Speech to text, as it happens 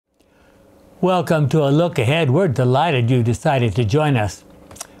Welcome to a look ahead. We're delighted you decided to join us.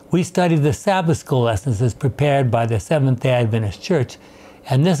 We study the Sabbath school lessons as prepared by the Seventh-day Adventist Church,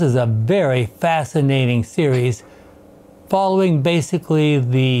 and this is a very fascinating series following basically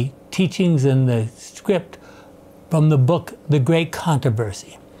the teachings in the script from the book, The Great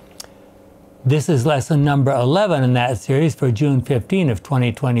Controversy. This is lesson number 11 in that series for June 15 of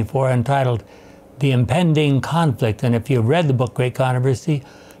 2024, entitled The Impending Conflict. And if you've read the book, Great Controversy,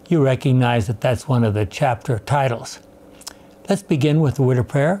 you recognize that that's one of the chapter titles. Let's begin with a word of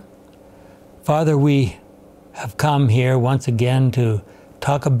prayer. Father, we have come here once again to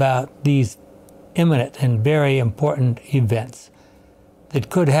talk about these imminent and very important events that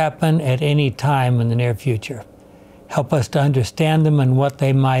could happen at any time in the near future. Help us to understand them and what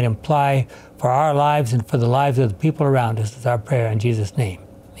they might imply for our lives and for the lives of the people around us is our prayer in Jesus' name.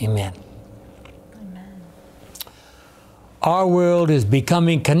 Amen. Our world is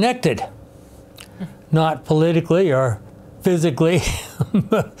becoming connected, not politically or physically,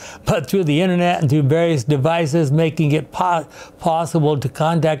 but through the internet and through various devices, making it possible to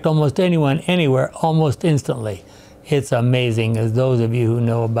contact almost anyone, anywhere, almost instantly. It's amazing, as those of you who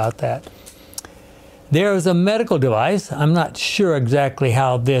know about that. There is a medical device. I'm not sure exactly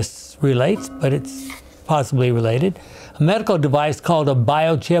how this relates, but it's possibly related. A medical device called a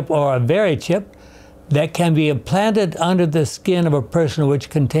biochip or a verichip that can be implanted under the skin of a person, which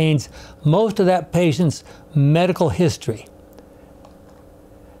contains most of that patient's medical history.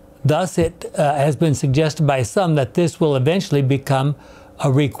 Thus, it has been suggested by some that this will eventually become a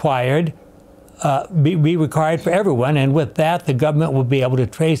required, be required for everyone, and with that, the government will be able to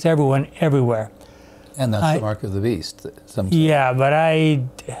trace everyone everywhere. And that's the mark of the beast. Yeah, but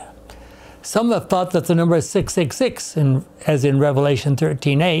some have thought that the number 666, as in Revelation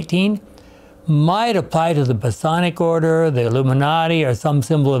 13:18, might apply to the Masonic Order, the Illuminati, or some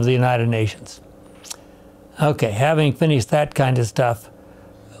symbol of the United Nations. Okay, having finished that kind of stuff,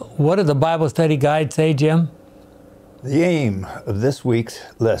 what did the Bible study guide say, Jim? The aim of this week's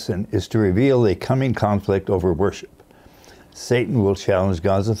lesson is to reveal the coming conflict over worship. Satan will challenge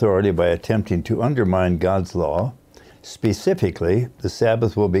God's authority by attempting to undermine God's law. Specifically, the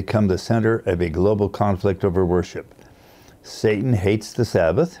Sabbath will become the center of a global conflict over worship. Satan hates the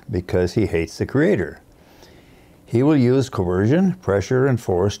Sabbath because he hates the Creator. He will use coercion, pressure, and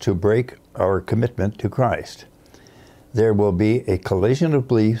force to break our commitment to Christ. There will be a collision of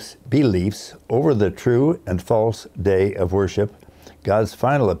beliefs over the true and false day of worship. God's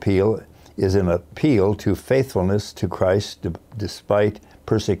final appeal is an appeal to faithfulness to Christ despite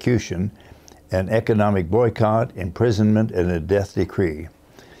persecution, an economic boycott, imprisonment, and a death decree.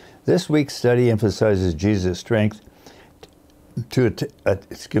 This week's study emphasizes Jesus' strength to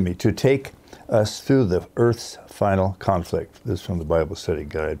take us through the earth's final conflict. This is from the Bible Study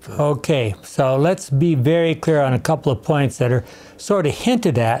Guide. Okay, so let's be very clear on a couple of points that are sort of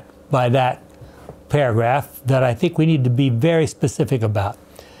hinted at by that paragraph that I think we need to be very specific about.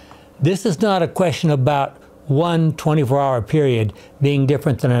 This is not a question about one 24-hour period being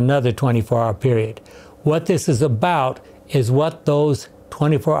different than another 24-hour period. What this is about is what those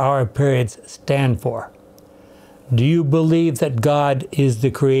 24-hour periods stand for. Do you believe that God is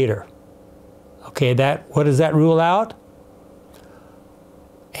the Creator? Okay, what does that rule out?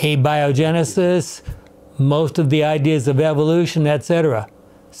 Abiogenesis, most of the ideas of evolution, etc.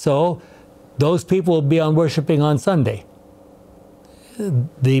 So those people will be worshiping on Sunday.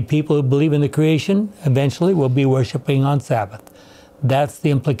 The people who believe in the creation eventually will be worshiping on Sabbath. That's the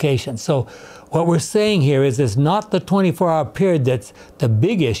implication. So what we're saying here is it's not the 24-hour period that's the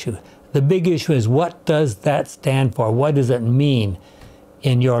big issue. The big issue is, what does that stand for? What does it mean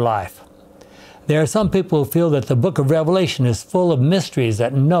in your life? There are some people who feel that the book of Revelation is full of mysteries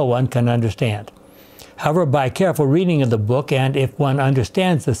that no one can understand. However, by careful reading of the book, and if one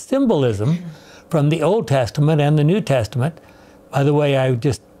understands the symbolism from the Old Testament and the New Testament, by the way, I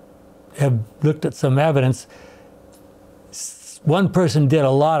just have looked at some evidence. One person did a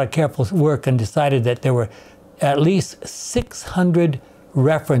lot of careful work and decided that there were at least 600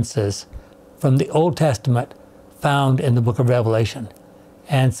 references from the Old Testament found in the book of Revelation.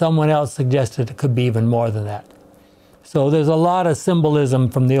 And someone else suggested it could be even more than that. So there's a lot of symbolism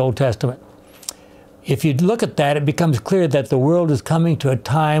from the Old Testament. If you look at that, it becomes clear that the world is coming to a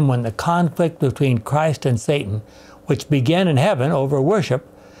time when the conflict between Christ and Satan, which began in heaven over worship,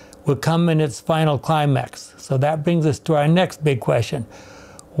 will come in its final climax. So that brings us to our next big question.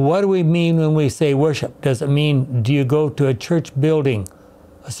 What do we mean when we say worship? Does it mean, do you go to a church building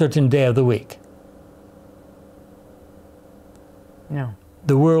a certain day of the week? No.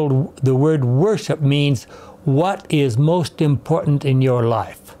 The word worship means what is most important in your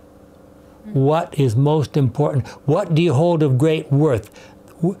life. What is most important? What do you hold of great worth?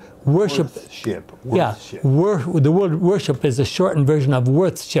 Worship. Worthship. Yeah, the word worship is a shortened version of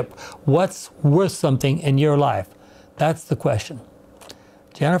worthship. What's worth something in your life? That's the question.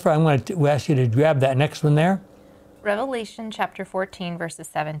 Jennifer, I'm going to ask you to grab that next one there. Revelation chapter 14, verses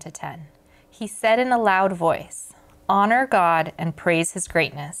 7 to 10. He said in a loud voice, "Honor God and praise his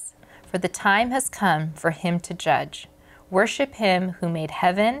greatness, for the time has come for him to judge. Worship him who made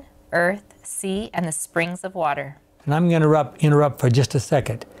heaven, earth, sea, and the springs of water." And I'm going to interrupt for just a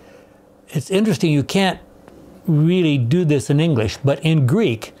second. It's interesting, you can't really do this in English, but in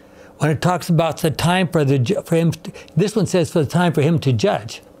Greek, when it talks about the time for him, this one says for the time for him to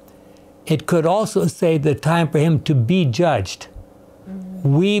judge. It could also say the time for him to be judged.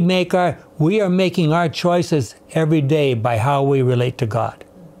 We are making our choices every day by how we relate to God.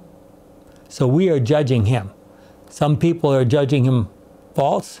 So we are judging him. Some people are judging him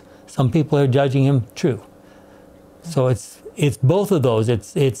false. Some people are judging him true. So it's both of those.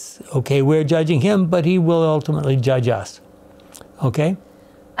 It's okay, we're judging him, but he will ultimately judge us. Okay?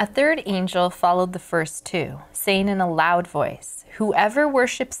 A third angel followed the first two, saying in a loud voice, "Whoever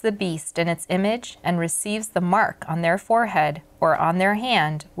worships the beast and its image and receives the mark on their forehead or on their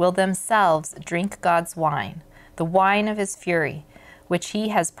hand will themselves drink God's wine, the wine of his fury, which he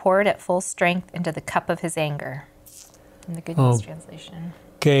has poured at full strength into the cup of his anger." In the Good News Translation.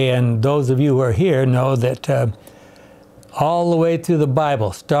 Okay, and those of you who are here know that all the way through the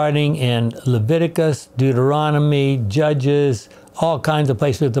Bible, starting in Leviticus, Deuteronomy, Judges, all kinds of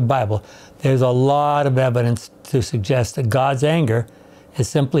places in the Bible, there's a lot of evidence to suggest that God's anger is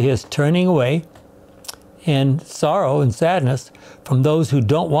simply his turning away in sorrow and sadness from those who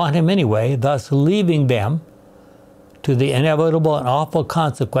don't want him anyway, thus leaving them to the inevitable and awful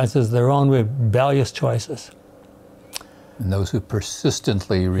consequences of their own rebellious choices. And those who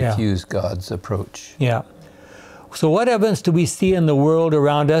persistently refuse God's approach. Yeah. So what evidence do we see in the world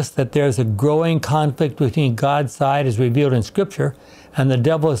around us that there's a growing conflict between God's side as revealed in Scripture and the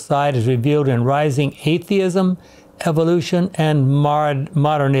devil's side as revealed in rising atheism, evolution, and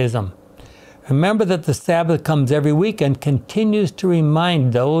modernism? Remember that the Sabbath comes every week and continues to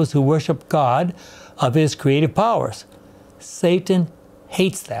remind those who worship God of his creative powers. Satan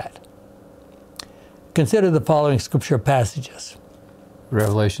hates that. Consider the following scripture passages.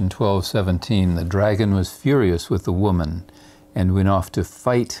 Revelation 12:17, the dragon was furious with the woman and went off to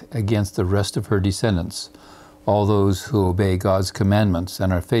fight against the rest of her descendants, all those who obey God's commandments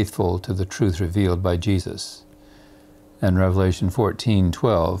and are faithful to the truth revealed by Jesus. And Revelation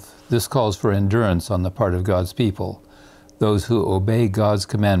 14:12, this calls for endurance on the part of God's people, those who obey God's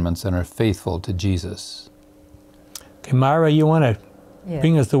commandments and are faithful to Jesus. Okay, Myra, you want to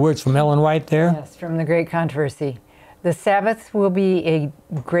bring us the words from Ellen White there? Yes, from The Great Controversy. The Sabbath will be a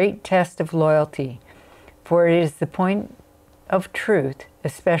great test of loyalty, for it is the point of truth,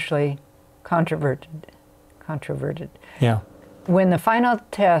 especially controverted. Yeah. When the final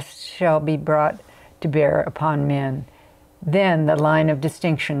test shall be brought to bear upon men, then the line of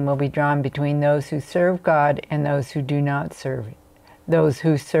distinction will be drawn between those who serve God and those who do not serve, those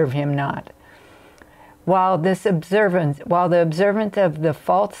who serve him not. While the observance of the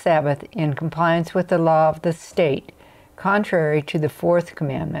false Sabbath in compliance with the law of the state, contrary to the fourth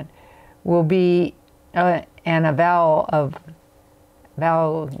commandment, will be an avowal of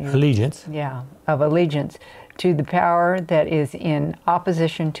allegiance. Yeah, of allegiance to the power that is in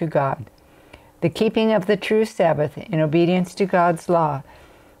opposition to God. The keeping of the true Sabbath in obedience to God's law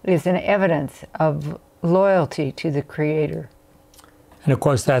is an evidence of loyalty to the Creator. And of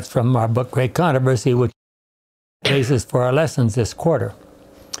course, that's from our book, Great Controversy, which is the basis for our lessons this quarter.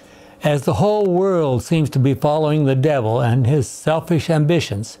 As the whole world seems to be following the devil and his selfish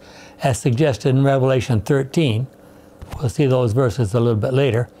ambitions, as suggested in Revelation 13, we'll see those verses a little bit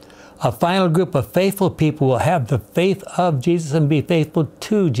later, a final group of faithful people will have the faith of Jesus and be faithful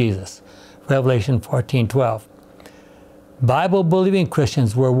to Jesus. Revelation 14:12. Bible-believing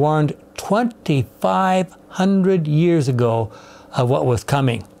Christians were warned 2,500 years ago of what was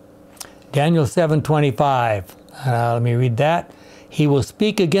coming. Daniel 7:25. Let me read that. He will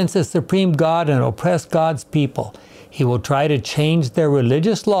speak against the supreme God and oppress God's people. He will try to change their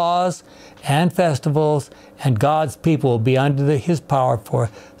religious laws and festivals, and God's people will be under his power for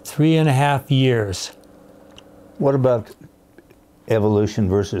 3.5 years. What about evolution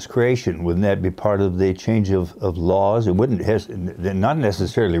versus creation? Wouldn't that be part of the change of laws? It wouldn't. They're not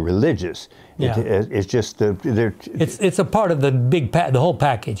necessarily religious. Yeah. It's just it's a part of the the whole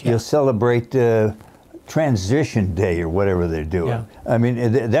package. Yeah. You'll celebrate Transition Day or whatever they're doing. Yeah. I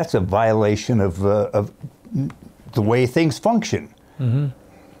mean, that's a violation of the way things function. Mm-hmm.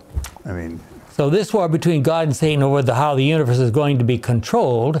 I mean, so this war between God and Satan over how the universe is going to be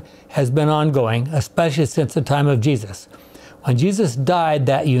controlled has been ongoing, especially since the time of Jesus. When Jesus died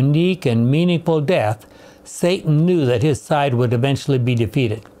that unique and meaningful death, Satan knew that his side would eventually be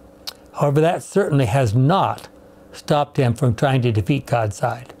defeated. However, that certainly has not stopped him from trying to defeat God's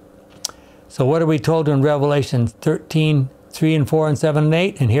side. So what are we told in Revelation 13, 3 and 4 and 7 and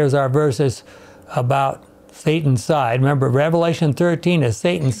 8? And here's our verses about Satan's side. Remember, Revelation 13 is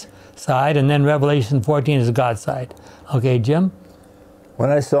Satan's side, and then Revelation 14 is God's side. Okay, Jim? when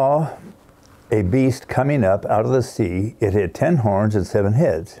I saw a beast coming up out of the sea, it had 10 horns and 7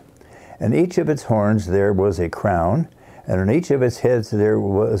 heads. And each of its horns there was a crown, and on each of its heads there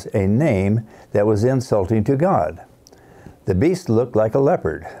was a name that was insulting to God. The beast looked like a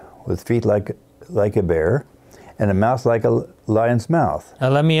leopard, with feet like a bear, and a mouth like a lion's mouth. Now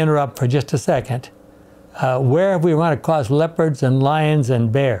let me interrupt for just a second. Where have we run across leopards and lions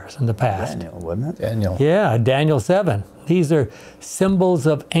and bears in the past? Daniel, wasn't it? Daniel. Yeah, Daniel 7. These are symbols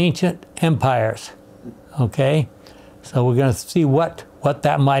of ancient empires. Okay? So we're going to see what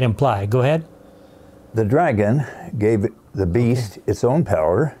that might imply. Go ahead. The dragon gave the beast its own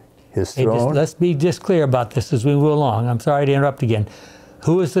power, his throne. Let's be just clear about this as we move along. I'm sorry to interrupt again.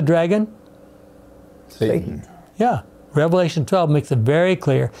 Who is the dragon? Satan. Yeah. Revelation 12 makes it very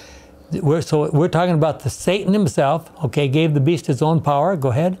clear. We're talking about the Satan himself, okay, gave the beast his own power. Go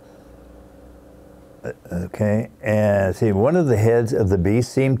ahead. Okay, and see, one of the heads of the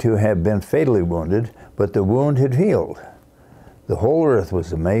beast seemed to have been fatally wounded, but the wound had healed. The whole earth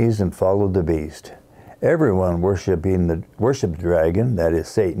was amazed and followed the beast. Everyone worshiped the dragon, that is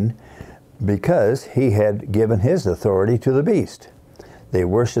Satan, because he had given his authority to the beast. They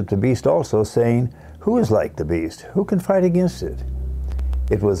worshiped the beast also, saying, "Who is like the beast? Who can fight against it?"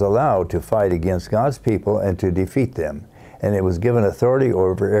 It was allowed to fight against God's people and to defeat them, and it was given authority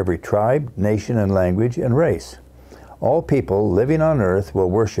over every tribe, nation, and language and race. All people living on earth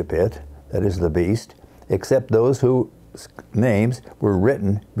will worship it, that is the beast, except those whose names were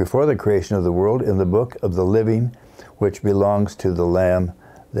written before the creation of the world in the book of the living, which belongs to the Lamb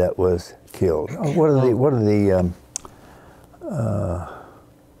that was killed. What are the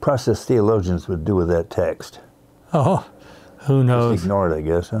process theologians would do with that text? Oh, who knows? Just ignore it, I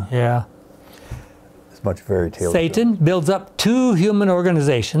guess, huh? Yeah. It's much fairy tale. Satan builds up 2 human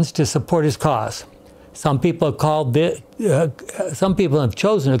organizations to support his cause. Some people have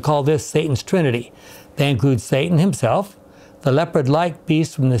chosen to call this Satan's Trinity. They include Satan himself, the leopard-like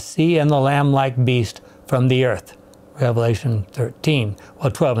beast from the sea, and the lamb-like beast from the earth. Revelation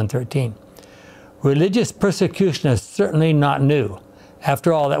 12 and 13. Religious persecution is certainly not new.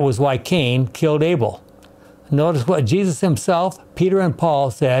 After all, that was why Cain killed Abel. Notice what Jesus himself, Peter, and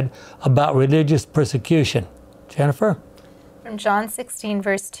Paul said about religious persecution. Jennifer? From John 16,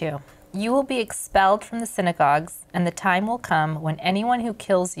 verse 2. You will be expelled from the synagogues, and the time will come when anyone who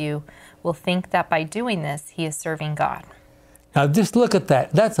kills you will think that by doing this, he is serving God. Now just look at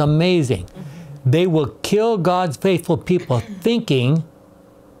that. That's amazing. They will kill God's faithful people thinking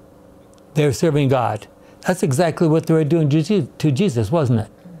they're serving God. That's exactly what they were doing to Jesus, wasn't it?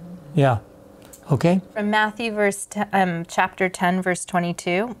 Yeah. Okay. From Matthew chapter 10, verse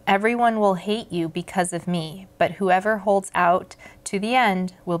 22, everyone will hate you because of me, but whoever holds out to the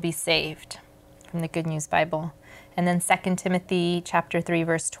end will be saved. From the Good News Bible. And then 2 Timothy chapter 3,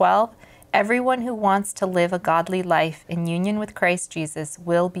 verse 12, everyone who wants to live a godly life in union with Christ Jesus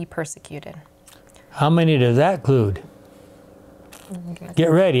will be persecuted. How many does that include? Get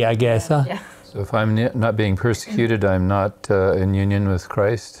ready, I guess, huh? Yeah. So if I'm not being persecuted, I'm not in union with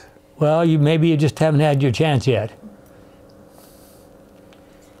Christ? Well, maybe you just haven't had your chance yet.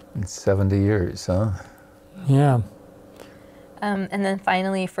 In 70 years, huh? Yeah. And then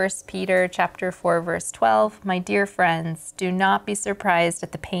finally, 1 Peter chapter 4, verse 12, my dear friends, do not be surprised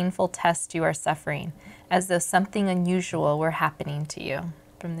at the painful test you are suffering, as though something unusual were happening to you.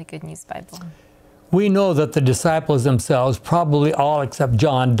 From the Good News Bible. We know that the disciples themselves, probably all except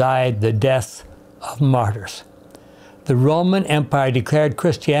John, died the deaths of martyrs. The Roman Empire declared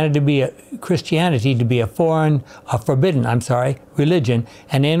Christianity to be a forbidden religion,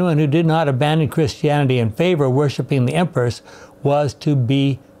 and anyone who did not abandon Christianity in favor of worshiping the emperors was to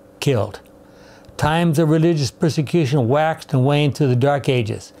be killed. Times of religious persecution waxed and waned through the Dark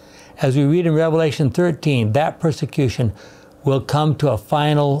Ages. As we read in Revelation 13, that persecution will come to a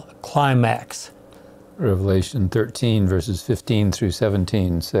final climax. Revelation 13, verses 15 through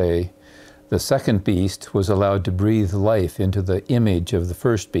 17 say, the second beast was allowed to breathe life into the image of the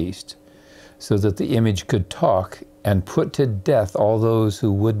first beast, so that the image could talk and put to death all those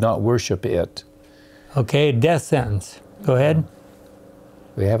who would not worship it. Okay, death sentence. Go ahead.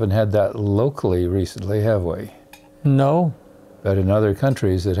 We haven't had that locally recently, have we? No. But in other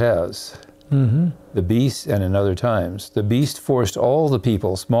countries it has. Mm-hmm. The beast, and in other times, the beast forced all the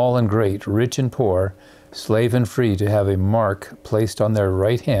people, small and great, rich and poor, slave and free, to have a mark placed on their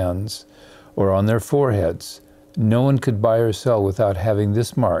right hands or on their foreheads. No one could buy or sell without having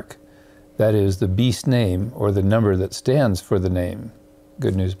this mark, that is, the beast name or the number that stands for the name.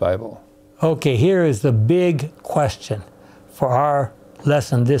 Good News Bible. Okay, here is the big question for our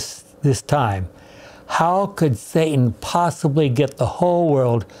lesson this time. How could Satan possibly get the whole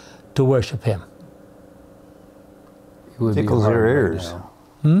world to worship him? It tickles their ears.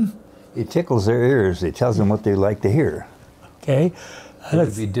 It tickles their ears. It tells them what they like to hear. Okay. It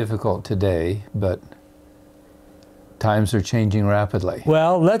would be difficult today, but times are changing rapidly.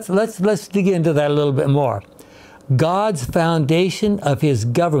 Well, let's dig into that a little bit more. God's foundation of his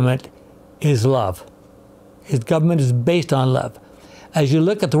government is love. His government is based on love. As you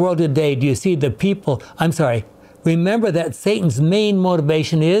look at the world today, do you see the people, remember that Satan's main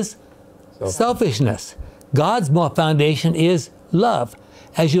motivation is selfishness. God's foundation is love.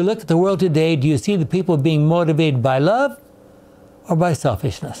 As you look at the world today, do you see the people being motivated by love or by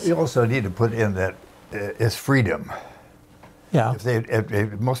selfishness? You also need to put in that it's freedom. Yeah.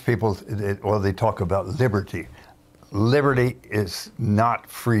 Most people, they talk about liberty. Liberty is not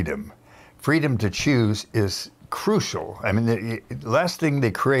freedom. Freedom to choose is crucial. I mean, the last thing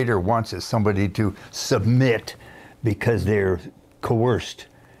the Creator wants is somebody to submit because they're coerced.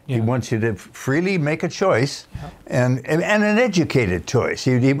 Yeah. He wants you to freely make a choice, and an educated choice.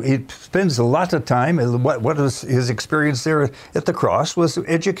 He spends a lot of time, what was his experience there at the cross was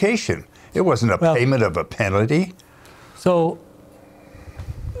education. It wasn't a payment of a penalty. So,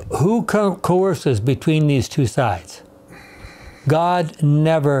 who coerces between these two sides? God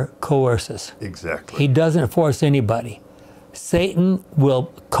never coerces. Exactly. He doesn't force anybody. Satan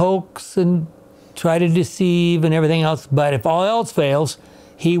will coax and try to deceive and everything else, but if all else fails,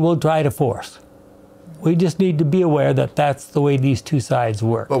 he will try to force. We just need to be aware that that's the way these two sides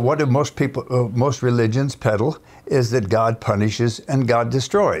work. But what do most religions peddle is that God punishes and God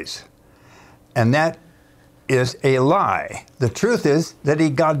destroys. And that is a lie. The truth is that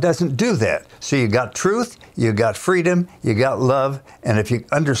God doesn't do that. So you got truth, you got freedom, you got love, and if you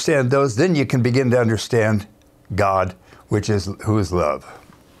understand those, then you can begin to understand God, who is love.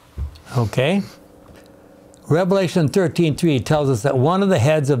 Okay. Revelation 13:3 tells us that one of the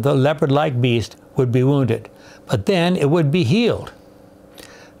heads of the leopard-like beast would be wounded, but then it would be healed.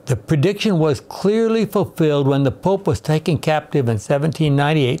 The prediction was clearly fulfilled when the Pope was taken captive in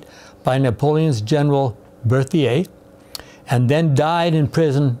 1798 by Napoleon's general Berthier, and then died in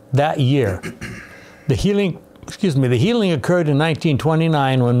prison that year. The healing occurred in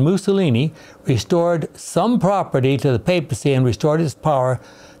 1929 when Mussolini restored some property to the papacy and restored its power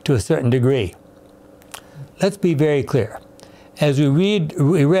to a certain degree. Let's be very clear. As we read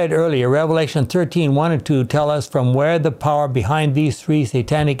earlier, Revelation 13:1 and 2 tell us from where the power behind these three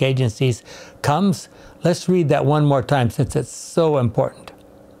satanic agencies comes. Let's read that one more time since it's so important.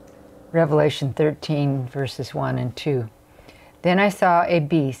 Revelation 13, verses 1 and 2. Then I saw a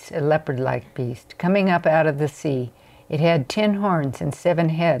beast, a leopard-like beast, coming up out of the sea. It had 10 horns and 7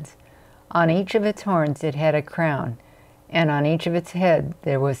 heads. On each of its horns it had a crown, and on each of its head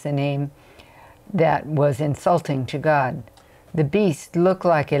there was a name that was insulting to God. The beast looked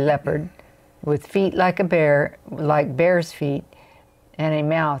like a leopard, with feet like a bear, like bear's feet, and a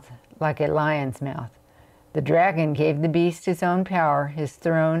mouth like a lion's mouth. The dragon gave the beast his own power, his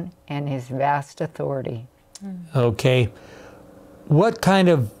throne, and his vast authority. Okay. What kind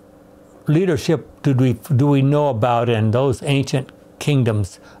of leadership do we know about in those ancient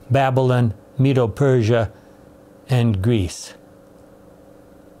kingdoms, Babylon, Medo-Persia, and Greece?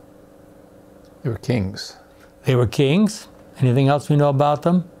 They were kings. They were kings. Anything else we know about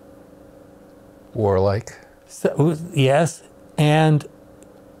them? Warlike. So, yes, and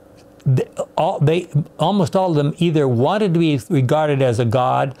almost all of them either wanted to be regarded as a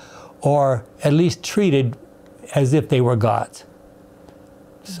god or at least treated as if they were gods.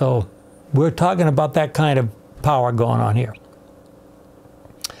 So we're talking about that kind of power going on here.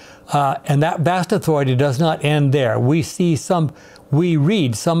 And that vast authority does not end there. We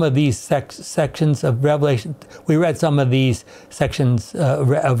read some of these sections of Revelation. We read some of these sections of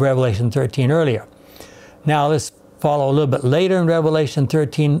Revelation 13 earlier. Now let's follow a little bit later in Revelation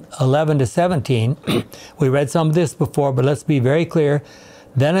 13, 11 to 17. We read some of this before, but let's be very clear.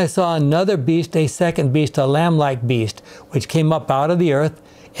 Then I saw another beast, a second beast, a lamb-like beast, which came up out of the earth.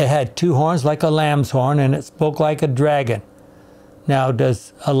 It had 2 horns like a lamb's horn, and it spoke like a dragon. Now,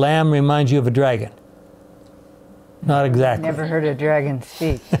 does a lamb remind you of a dragon? Not exactly. Never heard a dragon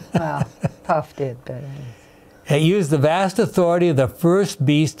speak. Well, Puff did, but... It used the vast authority of the first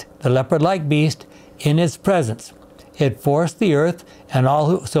beast, the leopard-like beast, in its presence. It forced the earth and all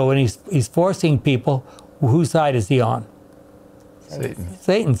who... So when he's forcing people, whose side is he on? Satan.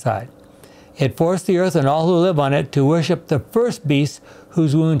 Satan's side. It forced the earth and all who live on it to worship the first beast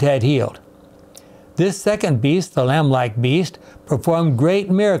whose wound had healed. This second beast, the lamb-like beast, performed great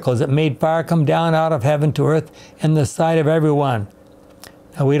miracles that made fire come down out of heaven to earth in the sight of everyone.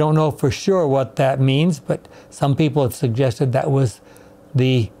 Now, we don't know for sure what that means, but some people have suggested that was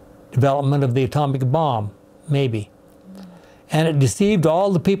the development of the atomic bomb, maybe. And it deceived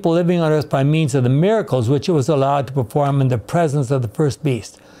all the people living on earth by means of the miracles which it was allowed to perform in the presence of the first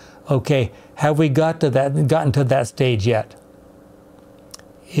beast. Okay, have we gotten to that stage yet?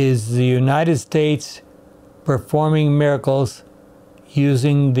 Is the United States performing miracles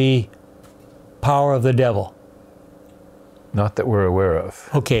using the power of the devil? Not that we're aware of.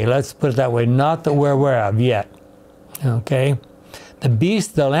 Okay, let's put it that way. Not that we're aware of yet. Okay? The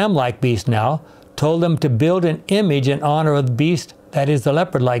beast, the lamb-like beast now, told them to build an image in honor of the beast, that is the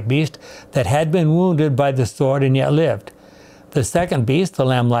leopard-like beast, that had been wounded by the sword and yet lived. The second beast, the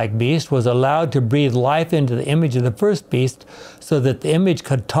lamb-like beast, was allowed to breathe life into the image of the first beast so that the image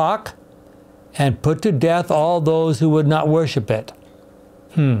could talk and put to death all those who would not worship it.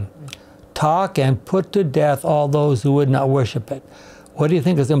 Talk and put to death all those who would not worship it. What do you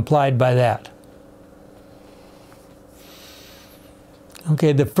think is implied by that?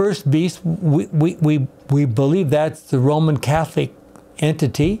 Okay, the first beast, we believe that's the Roman Catholic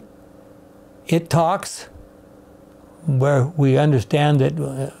entity. It talks, where we understand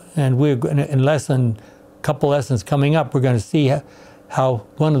that, and we're going to, in a couple lessons coming up, we're going to see how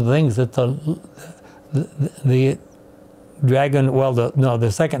one of the things that the dragon, well,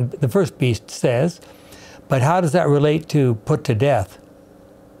 the first beast says, but how does that relate to put to death?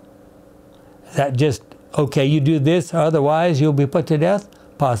 Is that just, okay, you do this, otherwise you'll be put to death?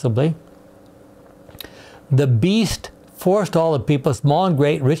 Possibly. The beast forced all the people, small and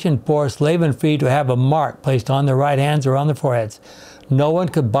great, rich and poor, slave and free, to have a mark placed on their right hands or on their foreheads. No one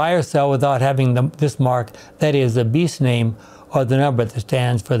could buy or sell without having this mark, that is, the beast's name or the number that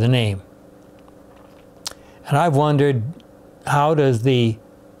stands for the name. And I've wondered, how does the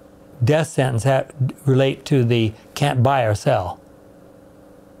death sentence relate to the can't buy or sell?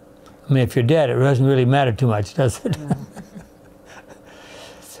 I mean, if you're dead, it doesn't really matter too much, does it? No.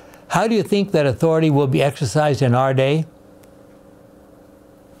 How do you think that authority will be exercised in our day?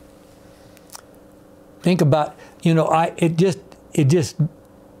 Think about, it just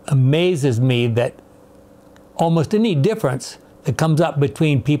amazes me that almost any difference that comes up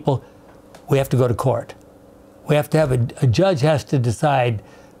between people, we have to go to court. We have to have a judge has to decide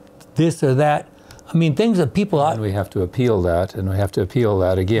this or that. I mean, things that people and we have to appeal that, and we have to appeal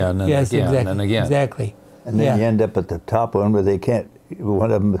that again and yes, again exactly, and again. Exactly. And then you end up at the top one where they can't,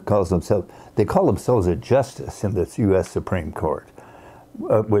 one of them calls themselves, they call themselves a justice in the U.S. Supreme Court.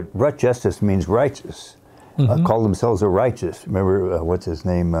 What justice means righteous. Call themselves a righteous. Remember, what's his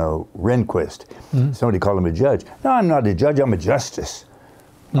name, Rehnquist. Somebody called him a judge. No, I'm not a judge, I'm a justice.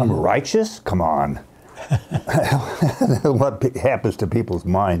 I'm righteous? Come on. What happens to people's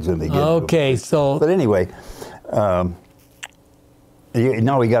minds when they get okay, so... But anyway, now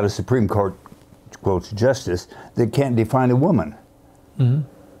we got a Supreme Court, quotes, justice that can't define a woman. And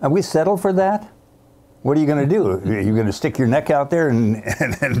we settle for that? What are you going to do? Are you going to stick your neck out there and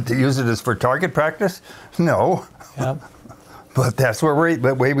use it as for target practice? No. Yep. But that's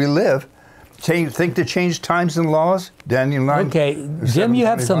the way we live. Think to change times and laws? Daniel 9. Okay, Jim, you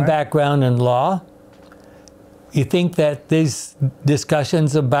have some background in law. You think that these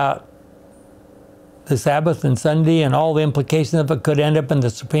discussions about the Sabbath and Sunday and all the implications of it could end up in the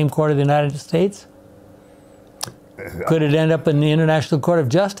Supreme Court of the United States? Could it end up in the International Court of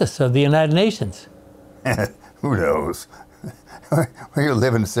Justice of the United Nations? Who knows? We're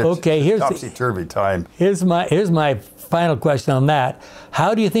living in such topsy-turvy time. Here's my final question on that.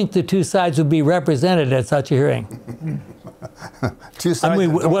 How do you think the two sides would be represented at such a hearing? Two sides. I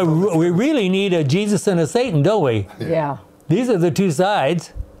mean, we really need a Jesus and a Satan, don't we? Yeah. These are the two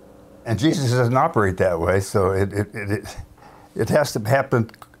sides. And Jesus doesn't operate that way, so it has to happen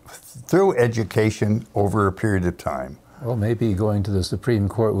through education over a period of time. Well, maybe going to the Supreme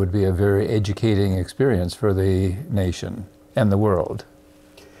Court would be a very educating experience for the nation and the world.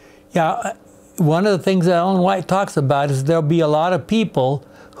 Yeah, one of the things that Ellen White talks about is there'll be a lot of people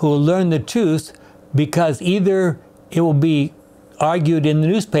who will learn the truth because either it will be argued in the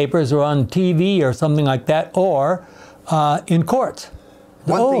newspapers or on TV or something like that, or in courts.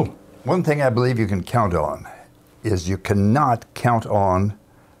 One thing I believe you can count on is you cannot count on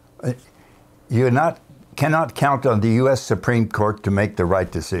cannot count on the U.S. Supreme Court to make the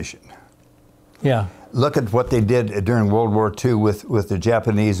right decision. Yeah. Look at what they did during World War II with the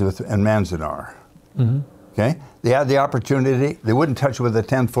Japanese and Manzanar. Mm-hmm. Okay, they had the opportunity. They wouldn't touch it with a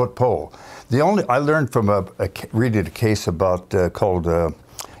 10-foot pole. I learned from reading a case about called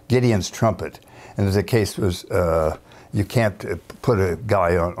Gideon's Trumpet, and the case was you can't put a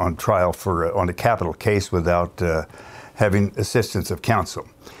guy on trial on a capital case without having assistance of counsel.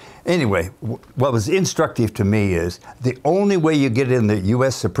 Anyway, what was instructive to me is the only way you get in the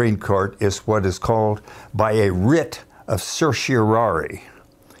U.S. Supreme Court is what is called by a writ of certiorari.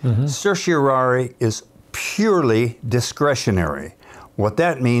 Mm-hmm. Certiorari is purely discretionary. What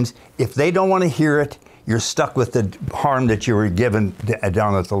that means, if they don't want to hear it, you're stuck with the harm that you were given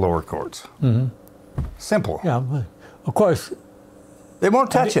down at the lower courts. Mm-hmm. Simple. Yeah, of course. They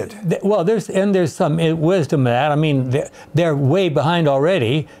won't touch it. Well, there's some wisdom in that. I mean, they're way behind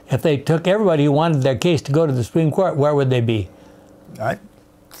already. If they took everybody who wanted their case to go to the Supreme Court, where would they be?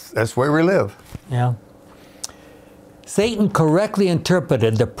 That's where we live. Yeah. Satan correctly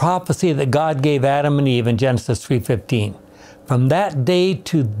interpreted the prophecy that God gave Adam and Eve in Genesis 3:15. From that day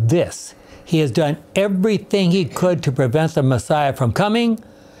to this, he has done everything he could to prevent the Messiah from coming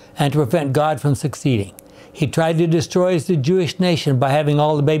and to prevent God from succeeding. He tried to destroy the Jewish nation by having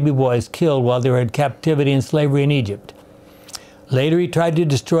all the baby boys killed while they were in captivity and slavery in Egypt. Later, he tried to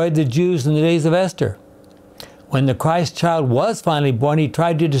destroy the Jews in the days of Esther. When the Christ child was finally born, he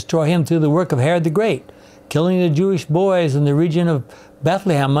tried to destroy him through the work of Herod the Great, killing the Jewish boys in the region of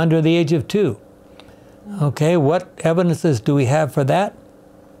Bethlehem under the age of 2. Okay, what evidences do we have for that?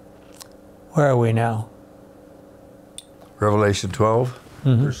 Where are we now? Revelation 12.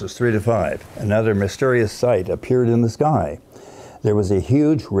 Mm-hmm. Verses 3 to 5. Another mysterious sight appeared in the sky. There was a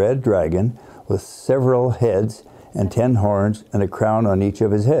huge red dragon with several heads and 10 horns and a crown on each of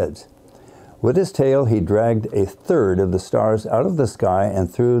his heads. With his tail he dragged a third of the stars out of the sky and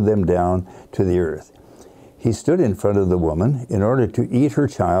threw them down to the earth. He stood in front of the woman in order to eat her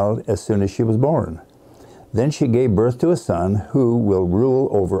child as soon as she was born. Then she gave birth to a son who will rule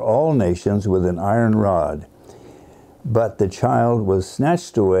over all nations with an iron rod. But the child was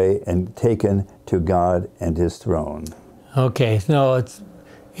snatched away and taken to God and his throne. Okay, so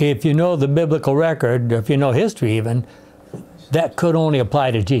if you know the biblical record, if you know history even, that could only apply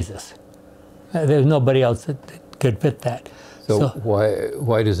to Jesus. There's nobody else that could fit that. So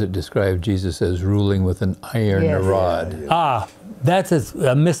why does it describe Jesus as ruling with an iron rod? That's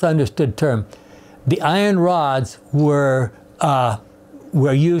a misunderstood term. The iron rods were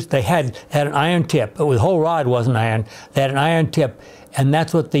used, they had an iron tip, but the whole rod wasn't iron. They had an iron tip, and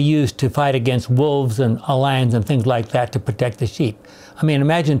that's what they used to fight against wolves and lions and things like that to protect the sheep. I mean,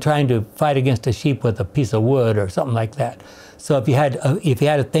 imagine trying to fight against a sheep with a piece of wood or something like that. So if you had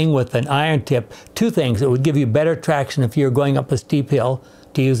a thing with an iron tip, two things: it would give you better traction if you're going up a steep hill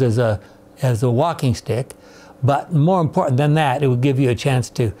to use as a walking stick, but more important than that, it would give you a chance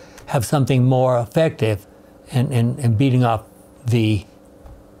to have something more effective in beating off the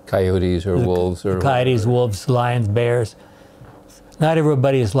coyotes or wolves or coyotes, wolves, lions, bears. Not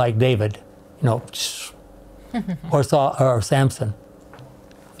everybody is like David, or Samson,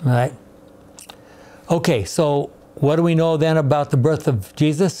 right? Okay, so what do we know then about the birth of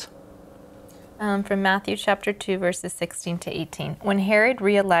Jesus? From Matthew chapter 2, verses 16 to 18. When Herod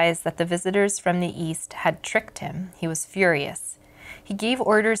realized that the visitors from the east had tricked him, he was furious. He gave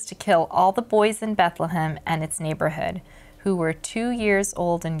orders to kill all the boys in Bethlehem and its neighborhood who were 2 years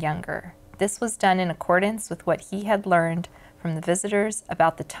old and younger. This was done in accordance with what he had learned from the visitors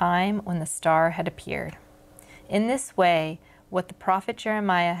about the time when the star had appeared. In this way, what the prophet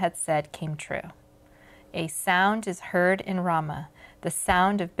Jeremiah had said came true. A sound is heard in Ramah, the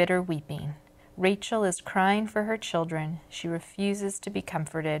sound of bitter weeping. Rachel is crying for her children. She refuses to be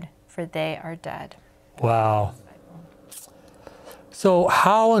comforted, for they are dead. Wow. So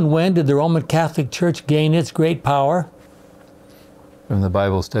how and when did the Roman Catholic Church gain its great power? From the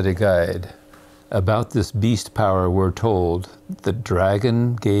Bible Study Guide. About this beast power we're told, the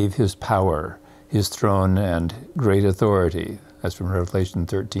dragon gave his power, his throne, and great authority. That's from Revelation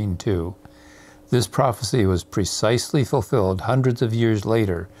 13:2. This prophecy was precisely fulfilled hundreds of years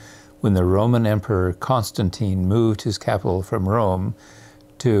later when the Roman Emperor Constantine moved his capital from Rome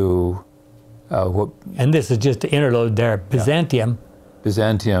to and this is just to interlude there, Byzantium.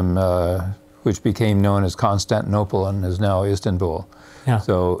 Byzantium, which became known as Constantinople and is now Istanbul. Yeah.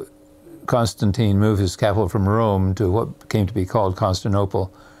 So Constantine moved his capital from Rome to what came to be called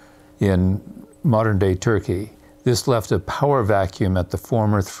Constantinople in modern-day Turkey. This left a power vacuum at the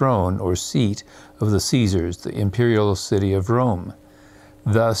former throne or seat of the Caesars, the imperial city of Rome.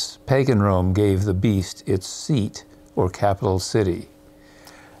 Thus, pagan Rome gave the beast its seat or capital city.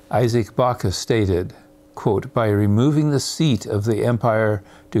 Isaac Bacchus stated, quote, "By removing the seat of the empire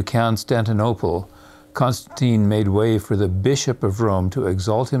to Constantinople, Constantine made way for the Bishop of Rome to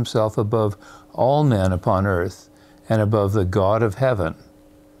exalt himself above all men upon earth and above the God of heaven."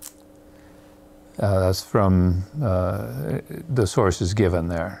 That's from the sources given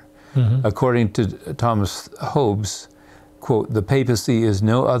there. Mm-hmm. According to Thomas Hobbes, quote, "The papacy is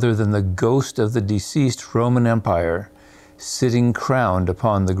no other than the ghost of the deceased Roman Empire, sitting crowned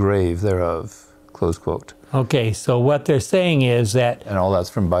upon the grave thereof," close quote. Okay, so what they're saying is that... And all that's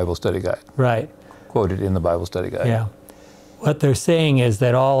from Bible Study Guide. Right. Quoted in the Bible Study Guide. Yeah. What they're saying is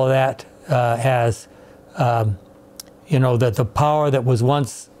that all of that has, that the power that was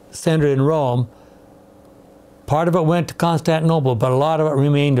once centered in Rome, part of it went to Constantinople, but a lot of it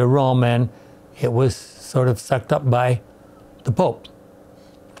remained in Rome, and it was sort of sucked up by the Pope.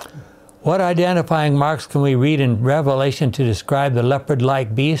 What identifying marks can we read in Revelation to describe the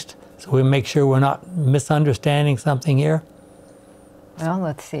leopard-like beast, so we make sure we're not misunderstanding something here? Well,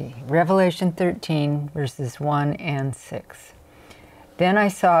 let's see. Revelation 13, verses 1 and 6. "Then I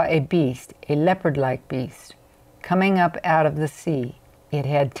saw a beast, a leopard-like beast, coming up out of the sea. It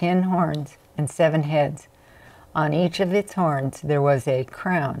had 10 horns and 7 heads. On each of its horns there was a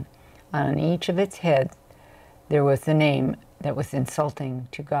crown. On each of its heads there was the name that was insulting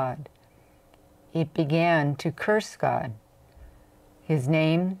to God. It began to curse God, his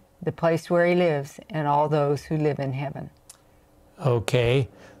name, the place where he lives, and all those who live in heaven." Okay,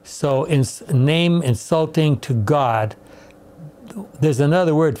 so name insulting to God, there's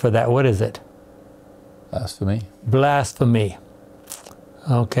another word for that. What is it? Blasphemy. Blasphemy.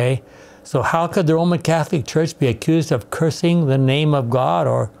 Okay, so how could the Roman Catholic Church be accused of cursing the name of God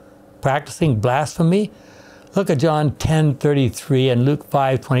or practicing blasphemy? Look at John 10:33 and Luke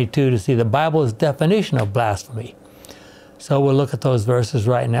 5:22 to see the Bible's definition of blasphemy. So we'll look at those verses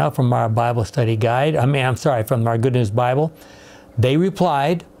right now from our Bible study guide. From our Good News Bible. They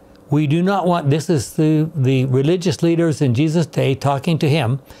replied, "We do not want," this is the religious leaders in Jesus' day talking to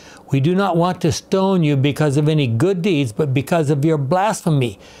him, "We do not want to stone you because of any good deeds, but because of your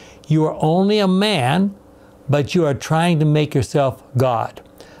blasphemy. You are only a man, but you are trying to make yourself God."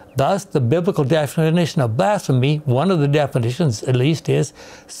 Thus, the biblical definition of blasphemy, one of the definitions at least, is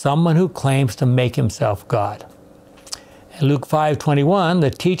someone who claims to make himself God. In Luke 5:21, the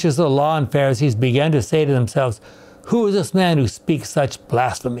teachers of the law and Pharisees began to say to themselves, "Who is this man who speaks such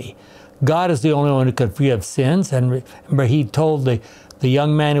blasphemy? God is the only one who can forgive sins." And remember, he told the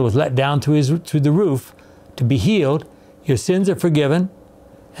young man who was let down through the roof to be healed, "Your sins are forgiven."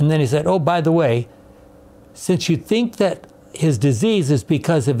 And then he said, "Oh, by the way, since you think that his disease is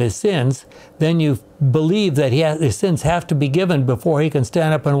because of his sins, then you believe that his sins have to be given before he can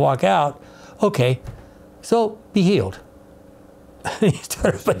stand up and walk out. Okay, so be healed." Your sins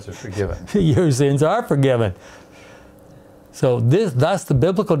are forgiven. Your sins are forgiven. So thus the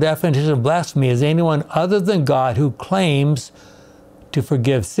biblical definition of blasphemy is anyone other than God who claims to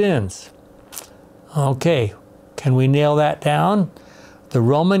forgive sins. Okay, can we nail that down? The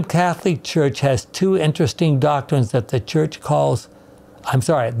Roman Catholic Church has two interesting doctrines that the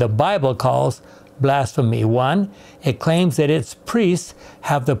Bible calls blasphemy. One, it claims that its priests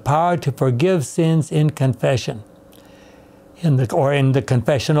have the power to forgive sins in confession, in the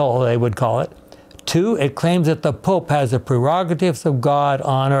confessional, they would call it. Two, it claims that the Pope has the prerogatives of God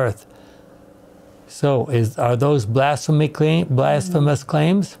on earth. So are those blasphemous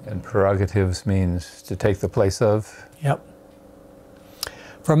claims? And prerogatives means to take the place of? Yep.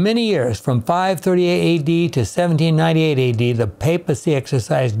 For many years, from 538 AD to 1798 AD, the papacy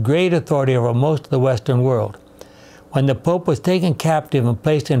exercised great authority over most of the Western world. When the Pope was taken captive and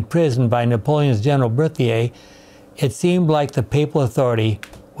placed in prison by Napoleon's General Berthier, it seemed like the papal authority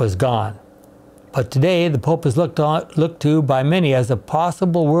was gone. But today, the Pope is looked to by many as a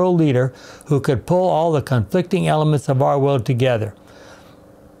possible world leader who could pull all the conflicting elements of our world together.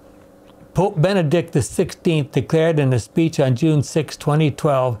 Pope Benedict XVI declared in a speech on June 6,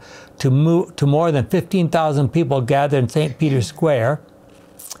 2012, to more than 15,000 people gathered in St. Peter's Square.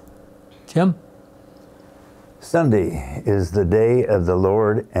 Jim? Sunday is the day of the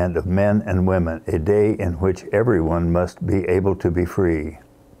Lord and of men and women, a day in which everyone must be able to be free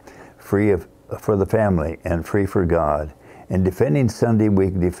for the family and free for God. In defending Sunday, we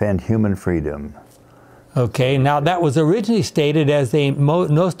defend human freedom. Okay, now that was originally stated, as they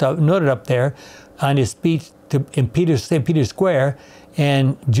noted up there on his speech in St. Peter's Square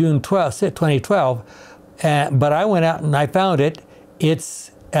in June 12, 2012, But I went out and I found it.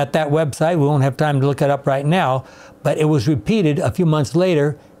 It's at that website. We won't have time to look it up right now, but it was repeated a few months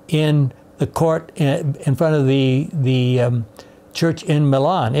later in the court in front of the church in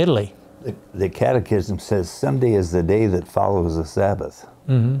Milan, Italy. The Catechism says Sunday is the day that follows the Sabbath.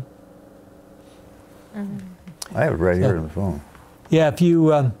 Mm-hmm. Mm-hmm. I have it right here on the phone. Yeah, if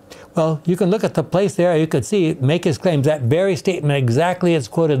you, well, you can look at the place there. You could see, make his claims. That very statement, exactly as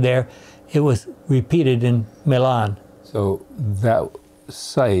quoted there, it was repeated in Milan. So that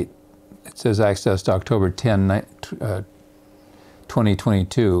site, it says accessed October 10,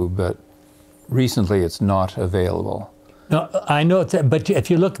 2022, but recently it's not available. No, I know it's, but if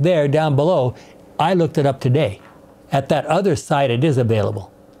you look there down below, I looked it up today. At that other site, it is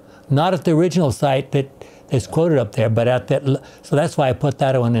available. Not at the original site that is quoted up there, but at that, so that's why I put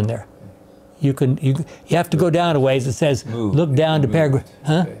that one in there. You have to go down a ways. It says, moved. Look down to paragraph,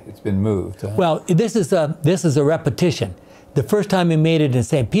 huh? Okay. It's been moved. Well, this is a repetition. The first time he made it in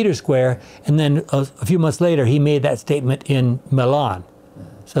St. Peter's Square, and then a few months later, he made that statement in Milan.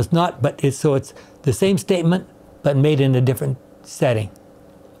 So it's not, but it's the same statement, but made in a different setting.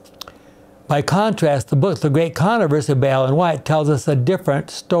 By contrast, the book, The Great Controversy by Ellen White, tells us a different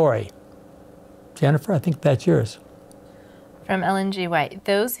story. Jennifer, I think that's yours. From Ellen G. White,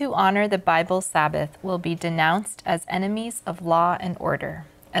 those who honor the Bible Sabbath will be denounced as enemies of law and order,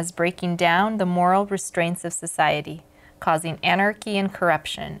 as breaking down the moral restraints of society, causing anarchy and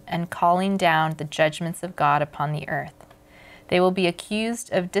corruption, and calling down the judgments of God upon the earth. They will be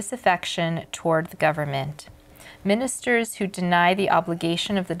accused of disaffection toward the government. Ministers who deny the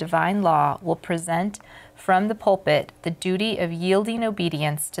obligation of the divine law will present from the pulpit the duty of yielding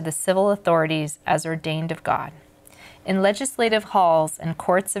obedience to the civil authorities as ordained of God. In legislative halls and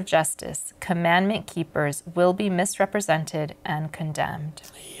courts of justice, commandment keepers will be misrepresented and condemned.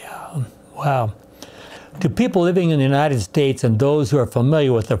 Yeah, wow. To people living in the United States and those who are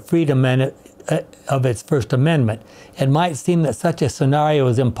familiar with the freedom of its First Amendment, it might seem that such a scenario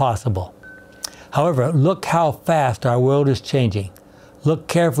is impossible. However, look how fast our world is changing. Look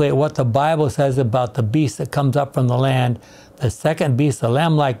carefully at what the Bible says about the beast that comes up from the land, the second beast, the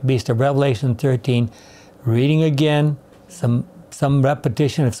lamb-like beast of Revelation 13. Reading again, some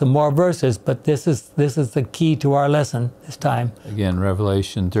repetition of some more verses, but this is the key to our lesson this time. Again,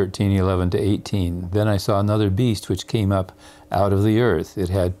 Revelation 13:11-18. Then I saw another beast which came up out of the earth. It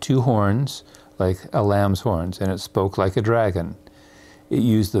had 2 horns like a lamb's horns, and it spoke like a dragon. It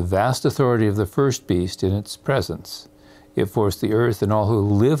used the vast authority of the first beast in its presence. It forced the earth and all who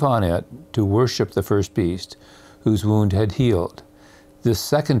live on it to worship the first beast, whose wound had healed. This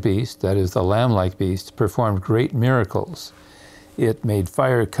second beast, that is the lamb-like beast, performed great miracles. It made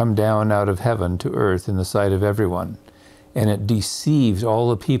fire come down out of heaven to earth in the sight of everyone, and it deceived all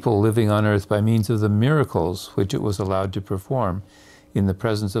the people living on earth by means of the miracles which it was allowed to perform in the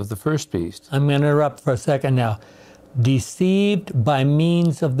presence of the first beast. I'm going to interrupt for a second now. Deceived by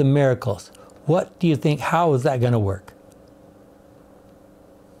means of the miracles. What do you think, how is that going to work?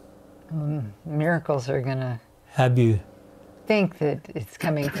 Miracles are going to Have you? think that it's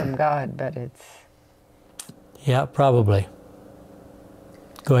coming from God, but it's... Yeah, probably.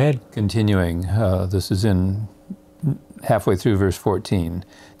 Go ahead. Continuing, this is in halfway through verse 14.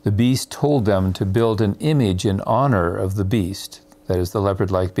 The beast told them to build an image in honor of the beast, that is the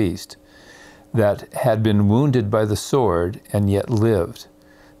leopard-like beast, that had been wounded by the sword and yet lived.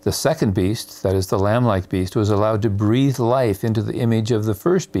 The second beast, that is the lamb-like beast, was allowed to breathe life into the image of the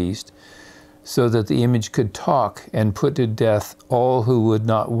first beast so that the image could talk and put to death all who would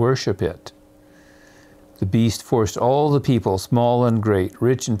not worship it. The beast forced all the people, small and great,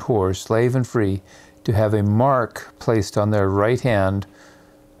 rich and poor, slave and free, to have a mark placed on their right hand,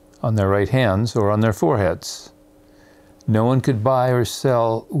 on their right hands, or on their foreheads. No one could buy or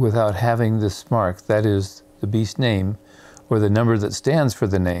sell without having this mark, that is, the beast's name, or the number that stands for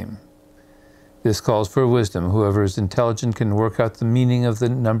the name. This calls for wisdom. Whoever is intelligent can work out the meaning of the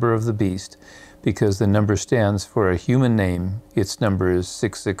number of the beast, because the number stands for a human name. Its number is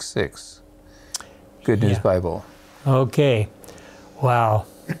 666. Good News Bible. Okay. Wow.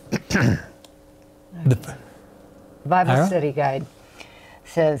 Bible Ira? Study Guide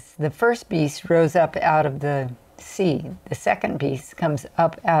says, the first beast rose up out of the sea. The second beast comes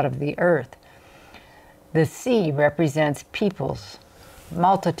up out of the earth. The sea represents peoples,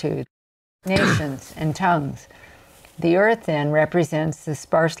 multitudes, nations, and tongues. The earth then represents the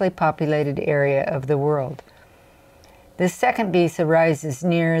sparsely populated area of the world. The second beast arises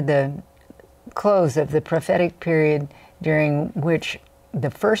near the close of the prophetic period during which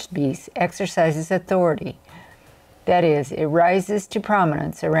the first beast exercises authority. That is, it rises to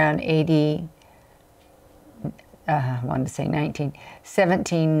prominence around AD I wanted to say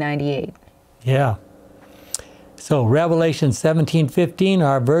 1798. Yeah. So Revelation 17:15,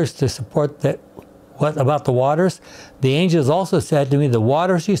 our verse to support that. What about the waters? The angels also said to me, the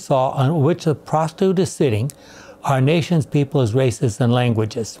waters you saw on which the prostitute is sitting are nations, peoples, races, and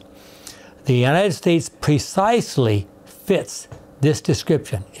languages. The United States precisely fits this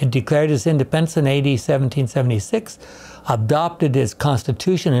description. It declared its independence in AD 1776, adopted its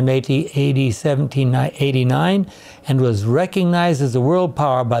constitution in AD 1789, and was recognized as a world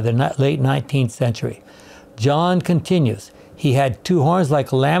power by the late 19th century. John continues, he had two horns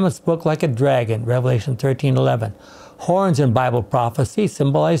like a lamb and spoke like a dragon, Revelation 13:11. Horns in Bible prophecy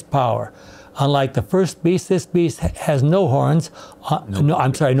symbolize power. Unlike the first beast, this beast has no horns,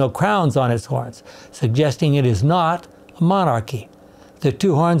 no crowns on its horns, suggesting it is not a monarchy. The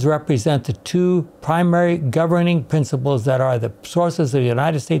two horns represent the two primary governing principles that are the sources of the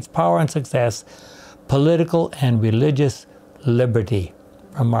United States' power and success, political and religious liberty,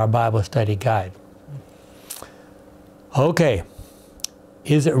 from our Bible study guide. Okay,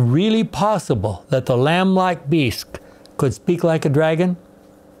 is it really possible that the lamb-like beast could speak like a dragon?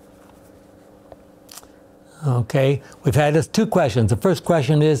 Okay, we've had this two questions. The first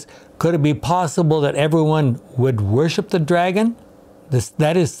question is, could it be possible that everyone would worship the dragon?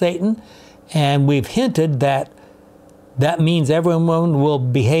 That is Satan. And we've hinted that that means everyone will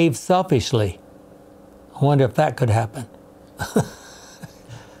behave selfishly. I wonder if that could happen.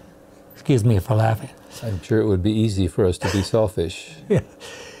 Excuse me for laughing. I'm sure it would be easy for us to be selfish. Yeah.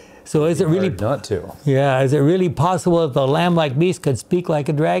 So is it really not to? Yeah, is it really possible that the lamb-like beast could speak like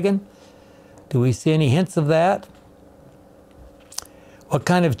a dragon? Do we see any hints of that? What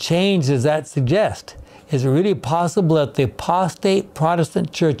kind of change does that suggest? Is it really possible that the apostate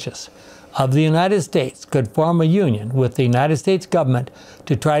Protestant churches of the United States could form a union with the United States government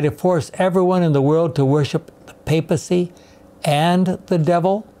to try to force everyone in the world to worship the papacy and the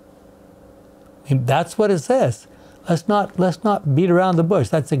devil? I mean, that's what it says. Let's not beat around the bush.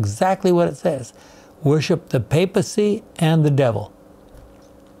 That's exactly what it says. Worship the papacy and the devil.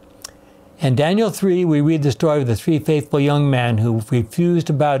 In Daniel 3, we read the story of the three faithful young men who refused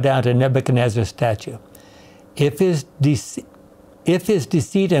to bow down to Nebuchadnezzar's statue. If his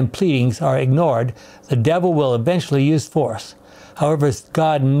deceit and pleadings are ignored, the devil will eventually use force. However,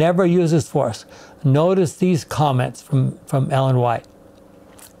 God never uses force. Notice these comments from Ellen White.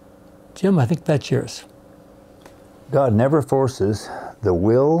 Jim, I think that's yours. God never forces the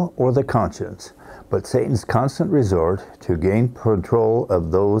will or the conscience, but Satan's constant resort to gain control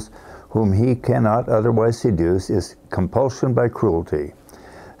of those whom he cannot otherwise seduce is compulsion by cruelty.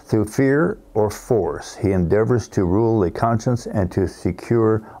 Through fear or force, he endeavors to rule the conscience and to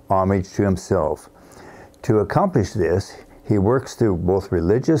secure homage to himself. To accomplish this, he works through both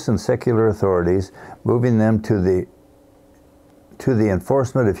religious and secular authorities, moving them to the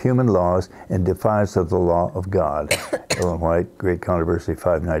enforcement of human laws in defiance of the law of God. Ellen White, Great Controversy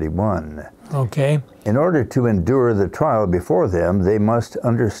 591. Okay. In order to endure the trial before them, they must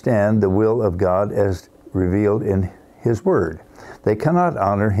understand the will of God as revealed in His Word. They cannot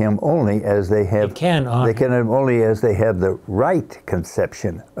honor Him only as they have. They can only as they have the right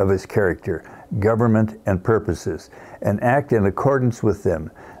conception of His character, government, and purposes, and act in accordance with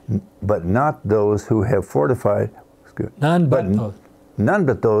them, but not those who have fortified. None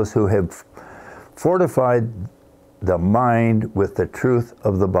but those who have fortified the mind with the truths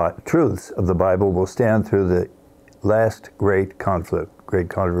of the Bible will stand through the last great conflict, Great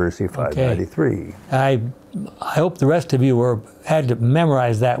Controversy 593. I hope the rest of you had to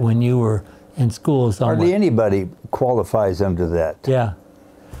memorize that when you were in school somewhere. Hardly anybody qualifies under that. Yeah.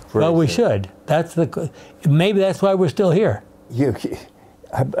 Well, we should. Maybe that's why we're still here.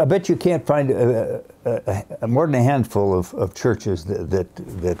 I bet you can't find more than a handful of churches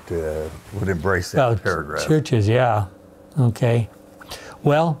that would embrace that paragraph. Churches, yeah. Okay.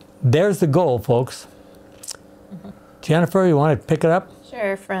 Well, there's the goal, folks. Jennifer, you want to pick it up?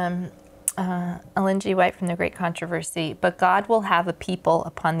 Sure, from Ellen G. White from the Great Controversy. But God will have a people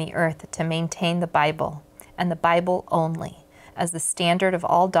upon the earth to maintain the Bible, and the Bible only, as the standard of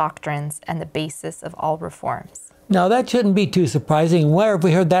all doctrines and the basis of all reforms. Now, that shouldn't be too surprising. Where have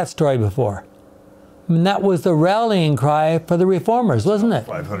we heard that story before? I mean, that was the rallying cry for the reformers, wasn't it?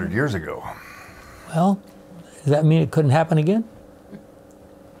 500 years ago. Well, does that mean it couldn't happen again?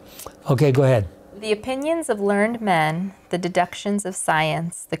 Okay, go ahead. The opinions of learned men, the deductions of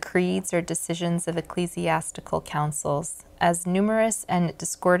science, the creeds or decisions of ecclesiastical councils, as numerous and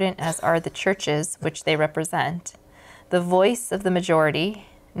discordant as are the churches which they represent, the voice of the majority,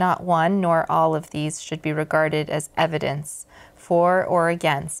 not one nor all of these should be regarded as evidence for or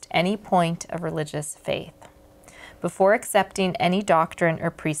against any point of religious faith. Before accepting any doctrine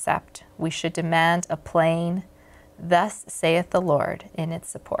or precept, we should demand a plain, "Thus saith the Lord," in its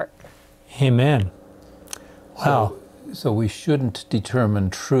support. Amen. Wow. So we shouldn't determine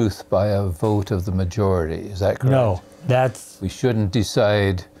truth by a vote of the majority. Is that correct? No, that's We shouldn't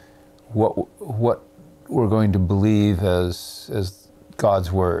decide what we're going to believe as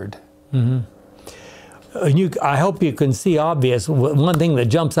God's word. I hope you can see obvious. One thing that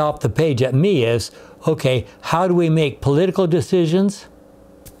jumps off the page at me is, okay, how do we make political decisions?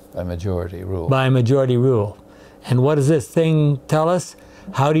 By majority rule. By majority rule. And what does this thing tell us?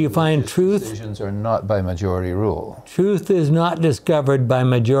 How do you find truth? Decisions are not by majority rule. Truth is not discovered by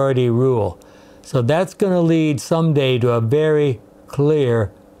majority rule. So that's going to lead someday to a very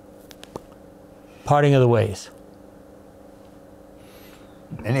clear parting of the ways.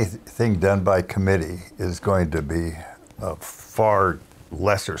 Anything done by committee is going to be of far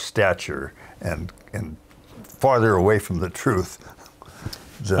lesser stature and farther away from the truth.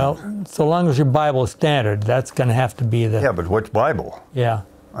 Well, so long as your Bible is standard, that's going to have to be the... Yeah, but which Bible? Yeah.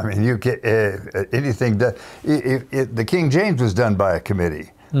 I mean, you get anything done. The King James was done by a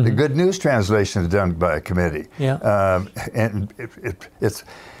committee. The Good News Translation is done by a committee. Yeah. And if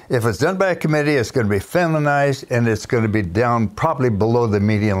it's done by a committee, it's going to be feminized, and it's going to be down probably below the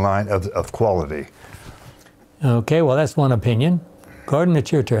median line of quality. Okay, well, that's one opinion. Gordon,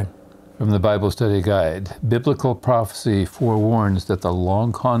 it's your turn. From the Bible Study Guide, biblical prophecy forewarns that the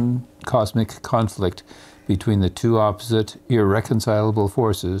long cosmic conflict between the two opposite, irreconcilable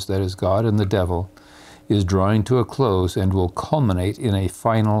forces, that is God and the devil, is drawing to a close and will culminate in a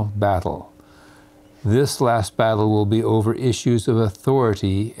final battle. This last battle will be over issues of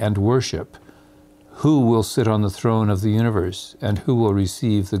authority and worship. Who will sit on the throne of the universe, and who will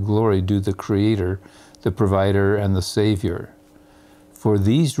receive the glory due the Creator, the Provider, and the Savior? For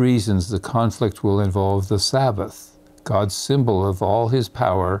these reasons, the conflict will involve the Sabbath, God's symbol of all His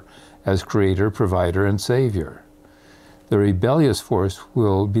power as Creator, Provider, and Savior. The rebellious force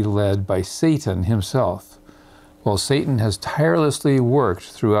will be led by Satan himself. While Satan has tirelessly worked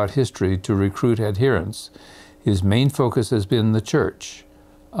throughout history to recruit adherents, his main focus has been the church.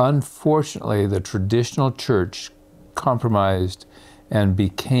 Unfortunately, the traditional church compromised and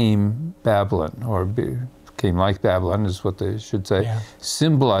became Babylon, or became like Babylon, is what they should say,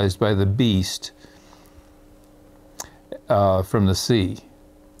 symbolized by the beast from the sea.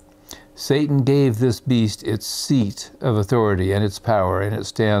 Satan gave this beast its seat of authority and its power, and it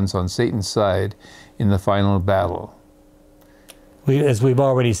stands on Satan's side in the final battle. As we've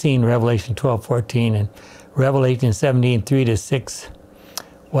already seen, Revelation 12:14 and Revelation 17:3-6.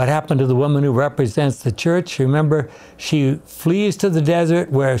 What happened to the woman who represents the church? Remember, she flees to the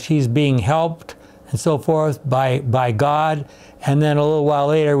desert where she's being helped and so forth by God. And then a little while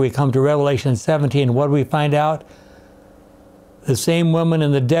later, we come to Revelation 17. What do we find out? The same woman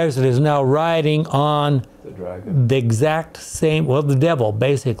in the desert is now riding on The dragon. the exact same, well, the devil,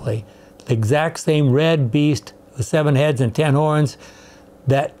 basically. The exact same red beast with 7 heads and 10 horns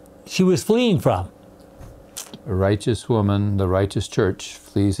that she was fleeing from. A righteous woman, the righteous church,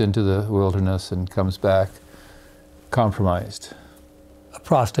 flees into the wilderness and comes back compromised. A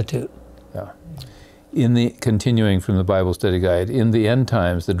prostitute. Yeah. Continuing from the Bible Study Guide, in the end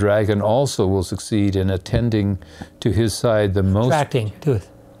times, the dragon also will succeed in attending to his side the most...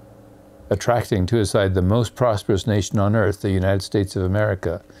 attracting to his side the most prosperous nation on earth, the United States of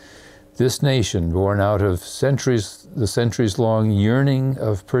America. This nation, born out of the centuries-long yearning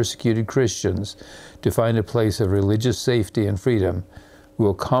of persecuted Christians to find a place of religious safety and freedom,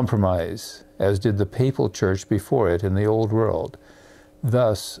 will compromise, as did the papal church before it in the Old World.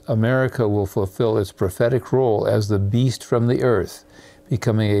 Thus, America will fulfill its prophetic role as the beast from the earth,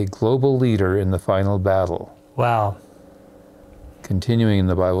 becoming a global leader in the final battle. Wow. Continuing in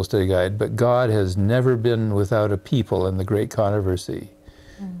the Bible Study Guide, but God has never been without a people in the great controversy.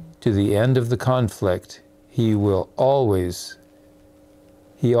 To the end of the conflict, He always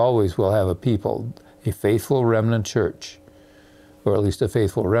will have a people, a faithful remnant church, or at least a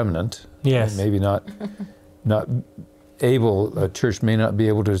faithful remnant. Yes. Maybe not able, a church may not be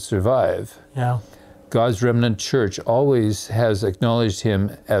able to survive. Yeah. God's remnant church always has acknowledged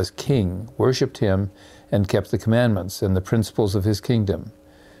Him as King, worshipped Him, and kept the commandments and the principles of His kingdom.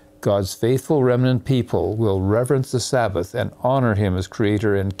 God's faithful remnant people will reverence the Sabbath and honor Him as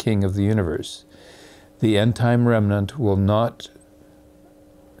Creator and King of the universe. The end-time remnant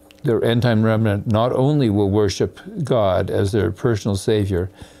not only will worship God as their personal Savior,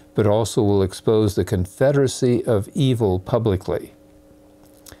 but also will expose the confederacy of evil publicly.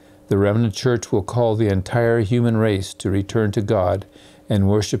 The remnant church will call the entire human race to return to God and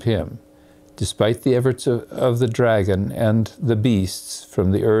worship Him. Despite the efforts of the dragon and the beasts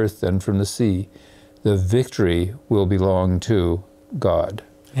from the earth and from the sea, the victory will belong to God.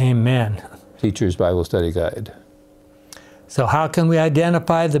 Amen. Teacher's Bible Study Guide. So how can we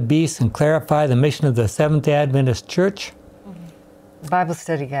identify the beasts and clarify the mission of the Seventh-day Adventist Church? The Bible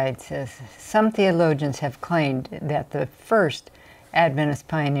Study Guide says, some theologians have claimed that the first Adventist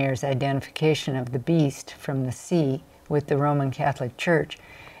pioneers' identification of the beast from the sea with the Roman Catholic Church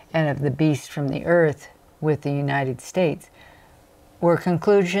and of the beast from the earth with the United States were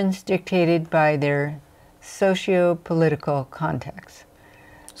conclusions dictated by their socio-political context.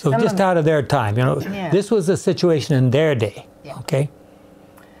 So just out of their time, this was a situation in their day, okay?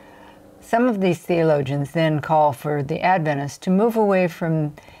 Some of these theologians then call for the Adventists to move away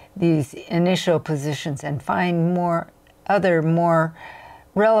from these initial positions and find other more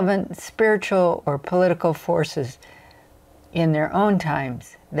relevant spiritual or political forces in their own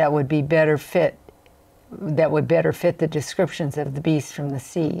times that would better fit the descriptions of the beast from the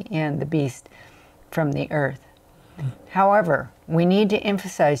sea and the beast from the earth. However, we need to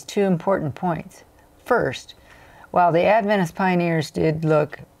emphasize two important points. First, while the Adventist pioneers did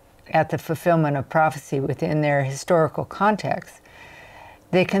look at the fulfillment of prophecy within their historical context,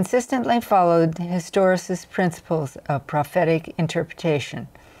 they consistently followed historicist principles of prophetic interpretation,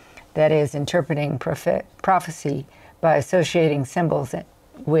 that is, interpreting prophecy by associating symbols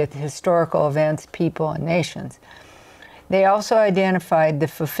with historical events, people, and nations. They also identified the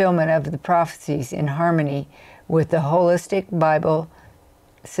fulfillment of the prophecies in harmony with the holistic Bible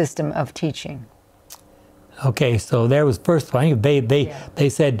system of teaching. Okay, so there was first one. They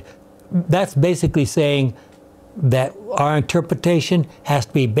said that's basically saying that our interpretation has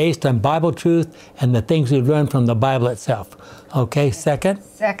to be based on Bible truth and the things we've learned from the Bible itself. Okay, second?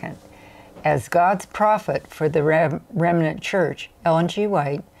 Second, as God's prophet for the remnant church, Ellen G.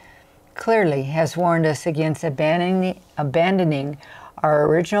 White clearly has warned us against abandoning our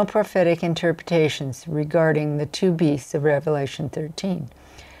original prophetic interpretations regarding the two beasts of Revelation 13.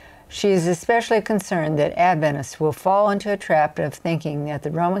 She is especially concerned that Adventists will fall into a trap of thinking that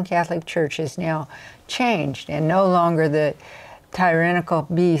the Roman Catholic Church is now changed and no longer the tyrannical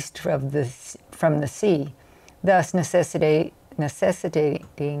beast from the sea, thus necessitating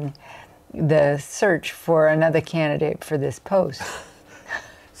the search for another candidate for this post.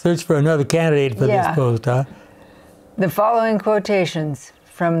 Search for another candidate for this post, huh? The following quotations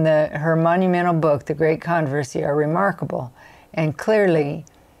from her monumental book, The Great Controversy, are remarkable and clearly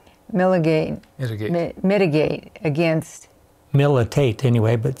mitigate against... Militate,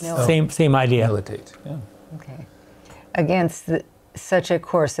 anyway, but same idea. Militate, yeah. Okay. Against such a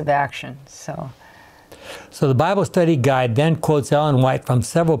course of action, So the Bible Study Guide then quotes Ellen White from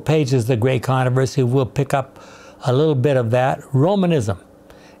several pages of The Great Controversy. We'll pick up a little bit of that. Romanism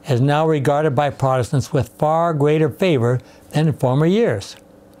is now regarded by Protestants with far greater favor than in former years.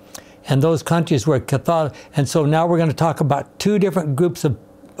 And those countries were Catholic. And so now we're going to talk about two different groups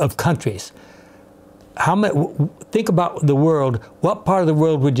of countries. Think about the world. What part of the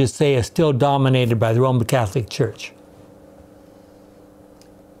world would you say is still dominated by the Roman Catholic Church?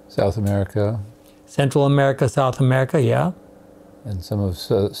 South America. Central America, South America, yeah. And some of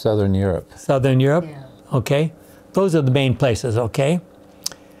Southern Europe. Southern Europe, okay. Those are the main places, okay.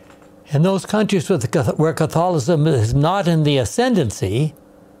 And those countries where Catholicism is not in the ascendancy,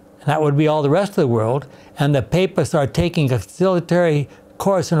 and that would be all the rest of the world, and the papists are taking a conciliatory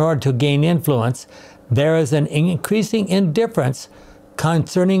course in order to gain influence, there is an increasing indifference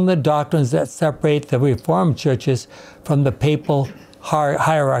concerning the doctrines that separate the Reformed churches from the papal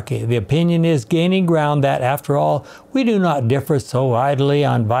hierarchy. The opinion is gaining ground that, after all, we do not differ so widely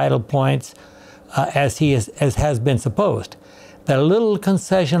on vital points as has been supposed. That a little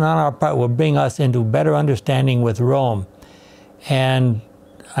concession on our part will bring us into better understanding with Rome. And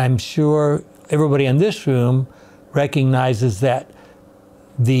I'm sure everybody in this room recognizes that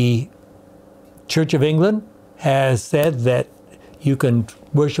the Church of England has said that you can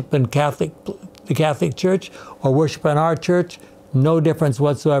worship in the Catholic Church or worship in our church, no difference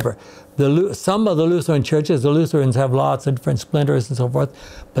whatsoever. Some of the Lutheran churches, the Lutherans have lots of different splinters and so forth,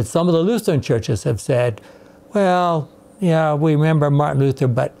 but some of the Lutheran churches have said, well, yeah, we remember Martin Luther,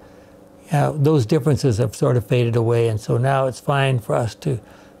 but those differences have sort of faded away, and so now it's fine for us to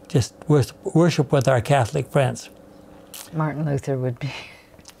just worship with our Catholic friends. Martin Luther would be...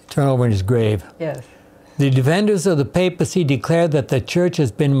 Turn over in his grave. Yes. The defenders of the papacy declare that the church has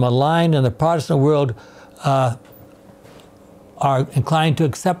been maligned, and the Protestant world are inclined to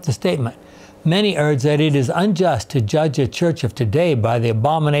accept the statement. Many urge that it is unjust to judge a church of today by the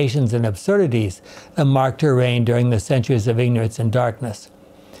abominations and absurdities that marked her reign during the centuries of ignorance and darkness.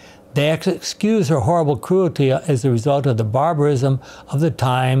 They excuse her horrible cruelty as a result of the barbarism of the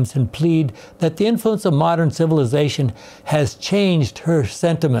times and plead that the influence of modern civilization has changed her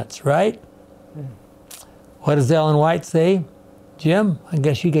sentiments, right? What does Ellen White say? Jim, I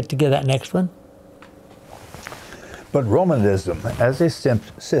guess you get to get that next one. But Romanism as a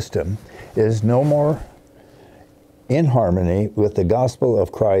system is no more in harmony with the gospel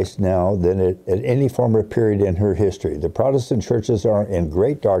of Christ now than at any former period in her history. The Protestant churches are in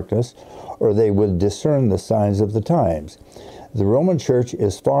great darkness, or they would discern the signs of the times. The Roman Church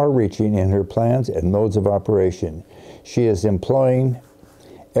is far-reaching in her plans and modes of operation. She is employing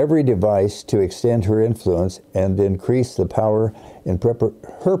every device to extend her influence and increase the power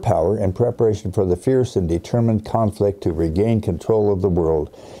her power in preparation for the fierce and determined conflict to regain control of the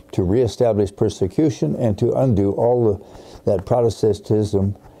world, to reestablish persecution, and to undo all that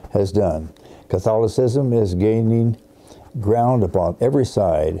Protestantism has done. Catholicism is gaining ground upon every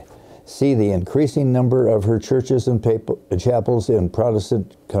side. See the increasing number of her churches and chapels in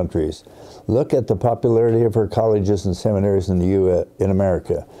Protestant countries. Look at the popularity of her colleges and seminaries in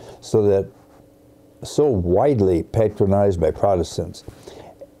America, so widely patronized by Protestants.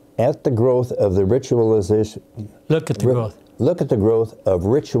 At the growth of the ritualization. Look at the growth. Look at the growth of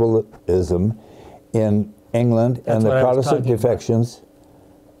ritualism in England. That's and the Protestant defections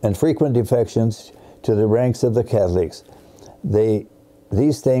and frequent defections to the ranks of the Catholics.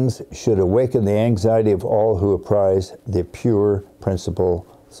 These things should awaken the anxiety of all who apprise the pure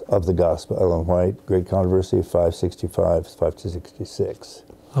principles of the gospel. Ellen White, Great Controversy, 565, 566.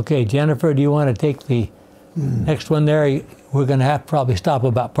 Okay, Jennifer, do you want to take the next one there? We're going to have to probably stop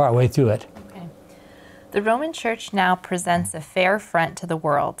about partway through it. Okay. The Roman Church now presents a fair front to the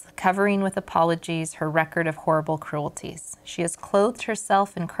world, covering with apologies her record of horrible cruelties. She has clothed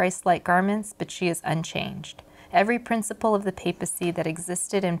herself in Christ-like garments, but she is unchanged. Every principle of the papacy that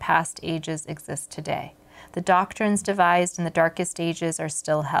existed in past ages exists today. The doctrines devised in the darkest ages are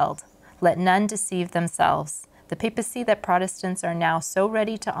still held. Let none deceive themselves. The papacy that Protestants are now so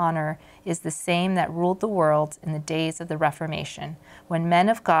ready to honor is the same that ruled the world in the days of the Reformation, when men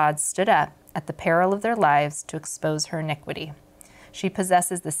of God stood up at the peril of their lives to expose her iniquity. She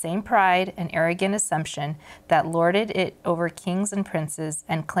possesses the same pride and arrogant assumption that lorded it over kings and princes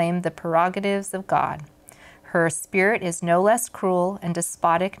and claimed the prerogatives of God. Her spirit is no less cruel and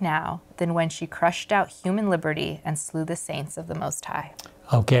despotic now than when she crushed out human liberty and slew the saints of the Most High.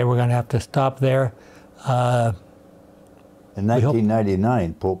 Okay, we're going to have to stop there. In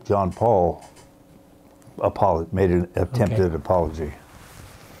 1999, Pope John Paul made an attempted apology.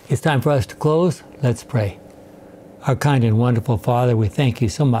 It's time for us to close. Let's pray. Our kind and wonderful Father, we thank you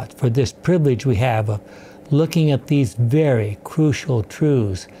so much for this privilege we have of looking at these very crucial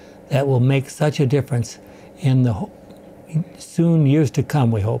truths that will make such a difference in the soon years to come,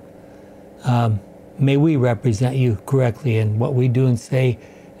 we hope. May we represent you correctly in what we do and say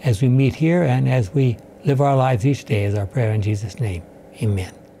as we meet here and as we live our lives each day, is our prayer in Jesus' name.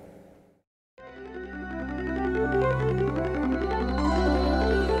 Amen.